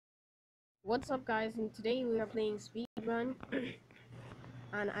What's up, guys? And today we are playing speedrun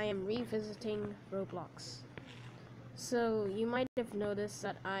and I am revisiting Roblox. So you might have noticed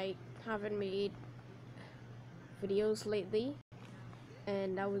that I haven't made videos lately,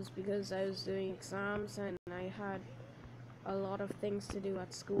 and that was because I was doing exams and I had a lot of things to do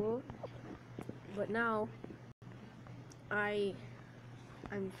at school. But now I'm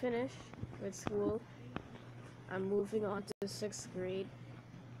finished with school. I'm moving on to 6th grade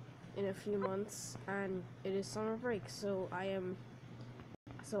in a few months, and it is summer break, so I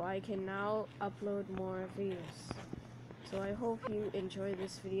can now upload more videos. So I hope you enjoy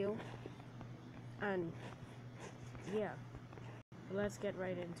this video, and yeah, let's get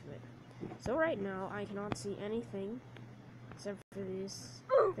right into it. So right now I cannot see anything except for these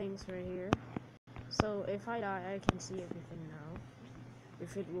things right here. So if I die, I can see everything now.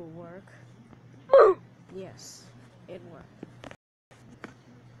 If it will work. Yes, it worked.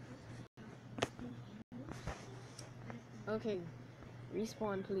 Okay,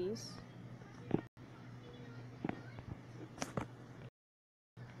 respawn please.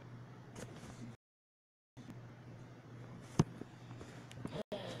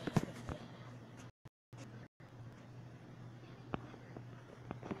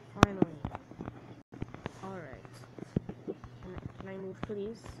 Finally. Alright. Can I move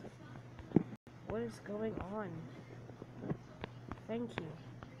please? What is going on? Thank you.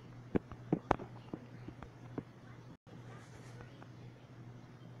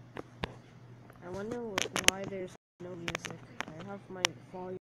 I wonder why there's no music. I have my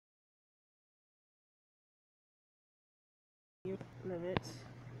volume limit.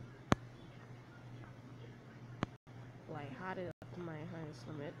 Well, I had it up to my highest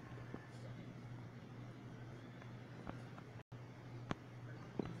limit.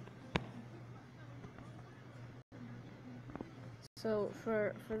 So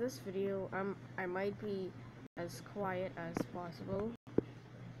for this video, I might be as quiet as possible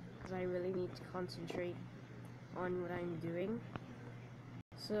because I really need to concentrate on what I'm doing.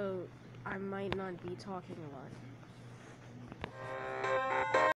 So I might not be talking a lot.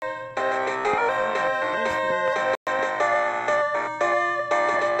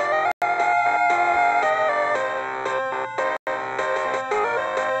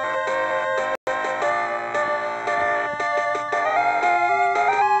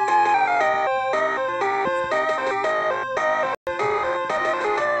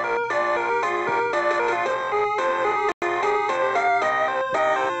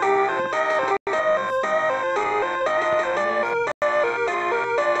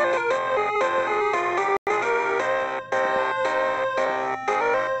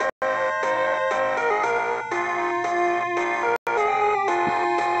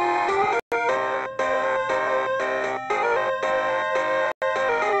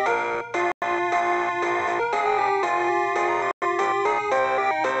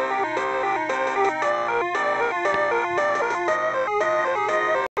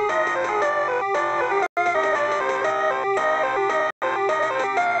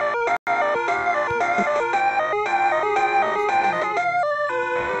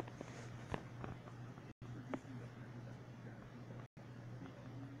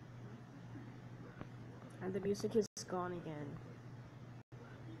 And the music is gone again.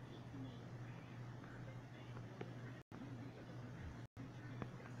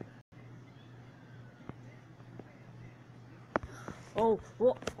 Oh,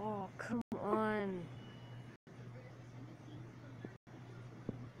 come on.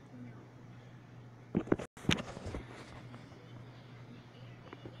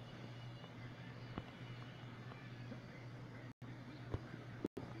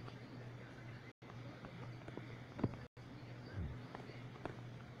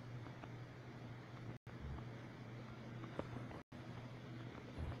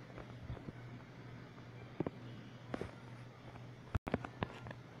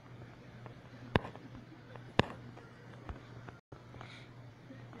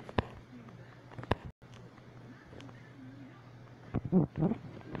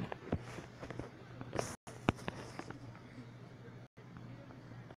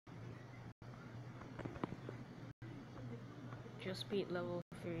 Just beat level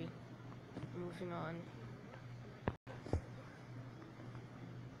 3. Moving on.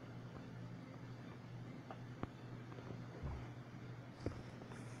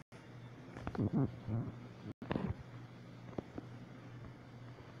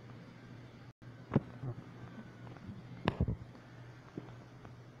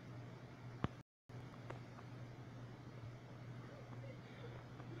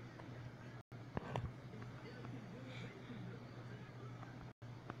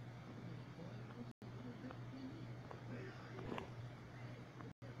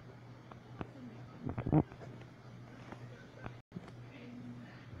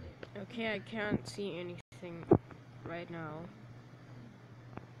 Okay, I can't see anything right now.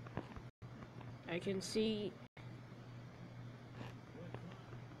 I can see...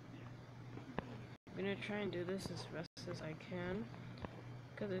 I'm gonna try and do this as fast as I can,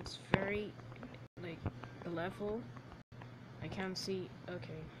 because it's very, like, the level, I can't see.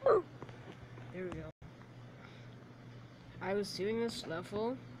 Okay, there we go. I was doing this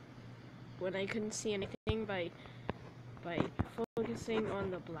level when I couldn't see anything by focusing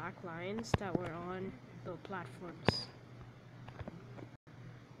on the black lines that were on the platforms.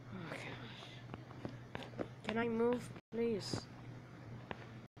 Oh gosh. Can I move, please?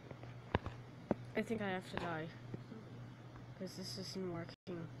 I think I have to die, because this isn't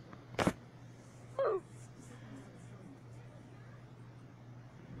working.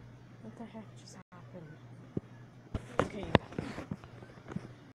 What the heck just happened? Okay.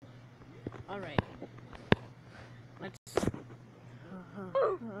 Alright. Let's...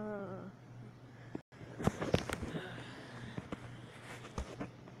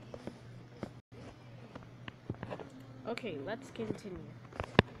 Okay, let's continue.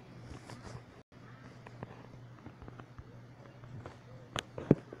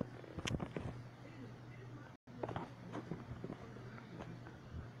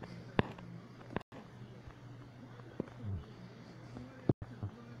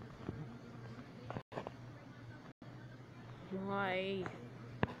 Why?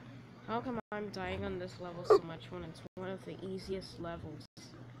 How come I'm dying on this level so much when it's one of the easiest levels?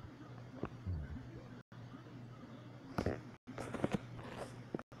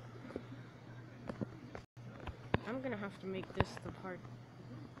 I'm gonna have to make this the part.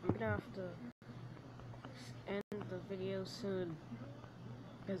 I'm gonna have to end the video soon,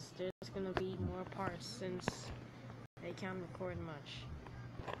 because there's gonna be more parts since I can't record much.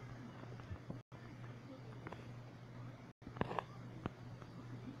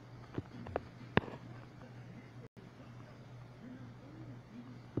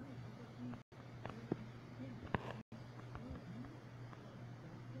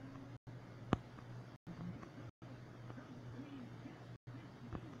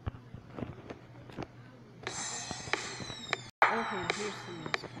 Okay, here's the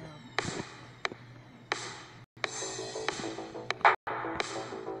music now.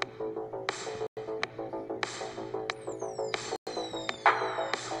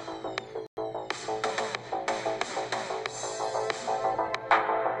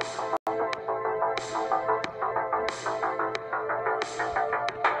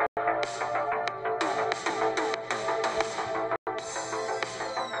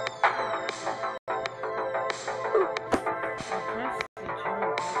 Press the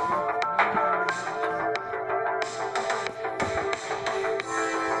jump button.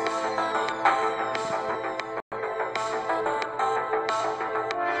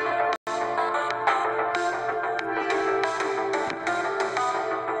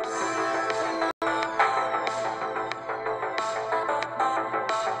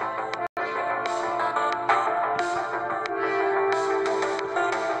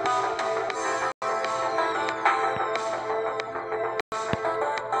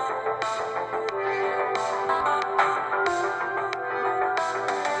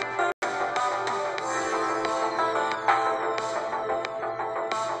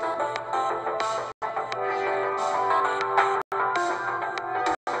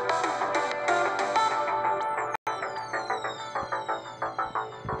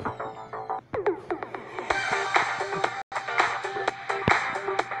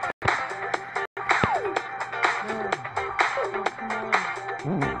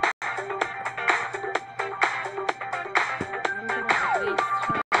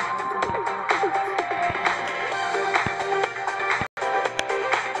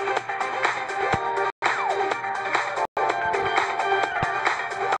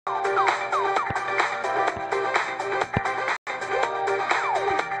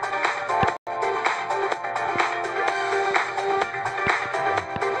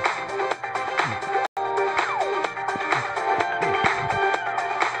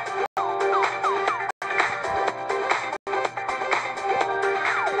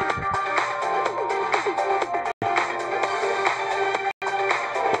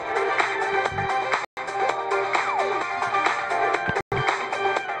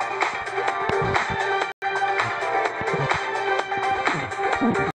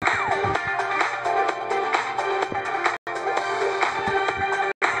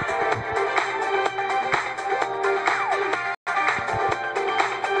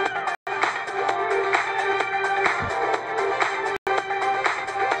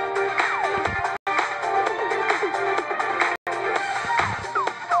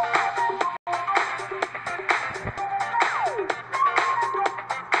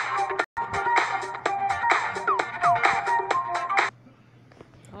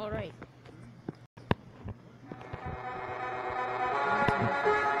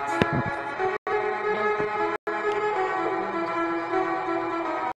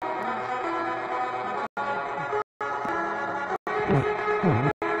 We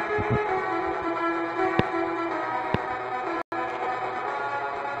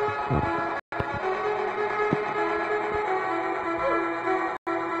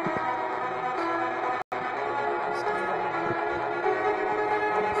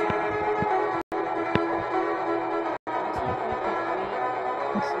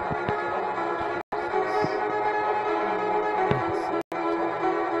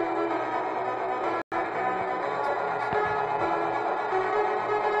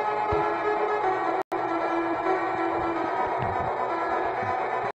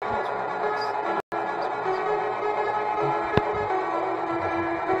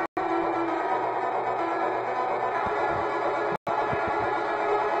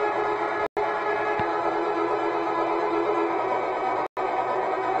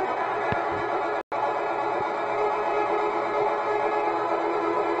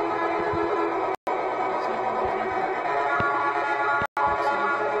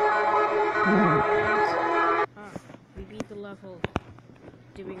beat the level,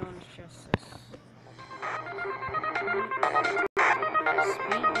 doing honest justice.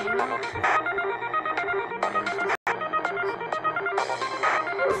 Speed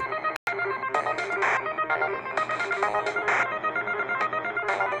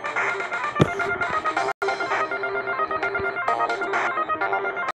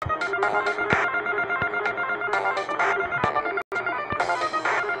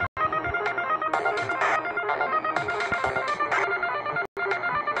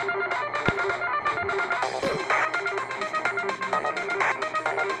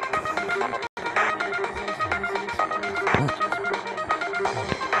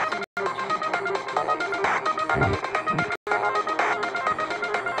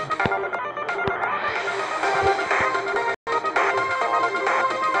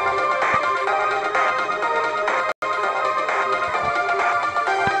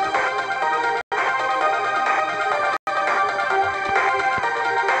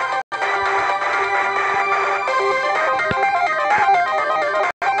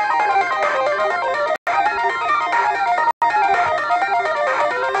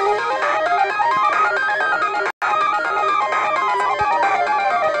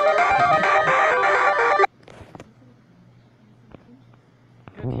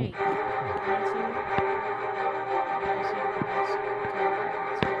Okay,